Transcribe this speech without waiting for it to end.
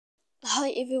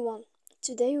Hi everyone,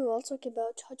 today we will talk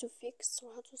about how to fix or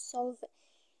how to solve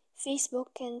Facebook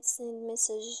can't send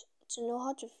message. To know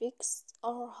how to fix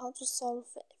or how to solve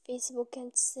Facebook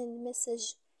can't send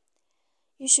message,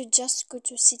 you should just go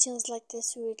to settings like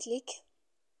this. You will click.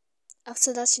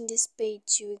 After that, in this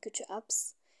page you will go to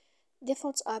apps,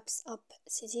 default apps, app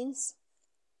settings.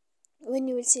 When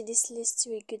you will see this list,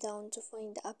 you will go down to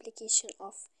find the application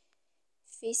of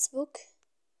Facebook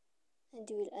and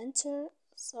you will enter.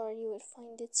 You will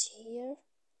find it here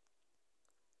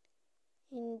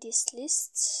in this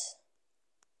list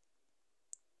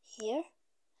here.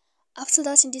 After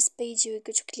that, in this page you will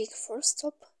go to click for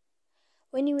stop.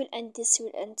 When you will end this, you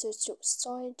will enter to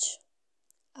storage.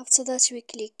 After that, you will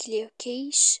click clear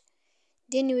cache.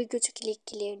 Then you will go to click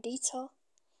clear data,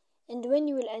 and when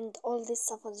you will end all this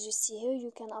stuff as you see here,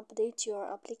 you can update your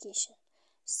application.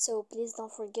 So please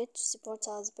don't forget to support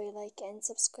us by like and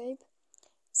subscribe.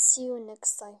 See you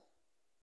next time.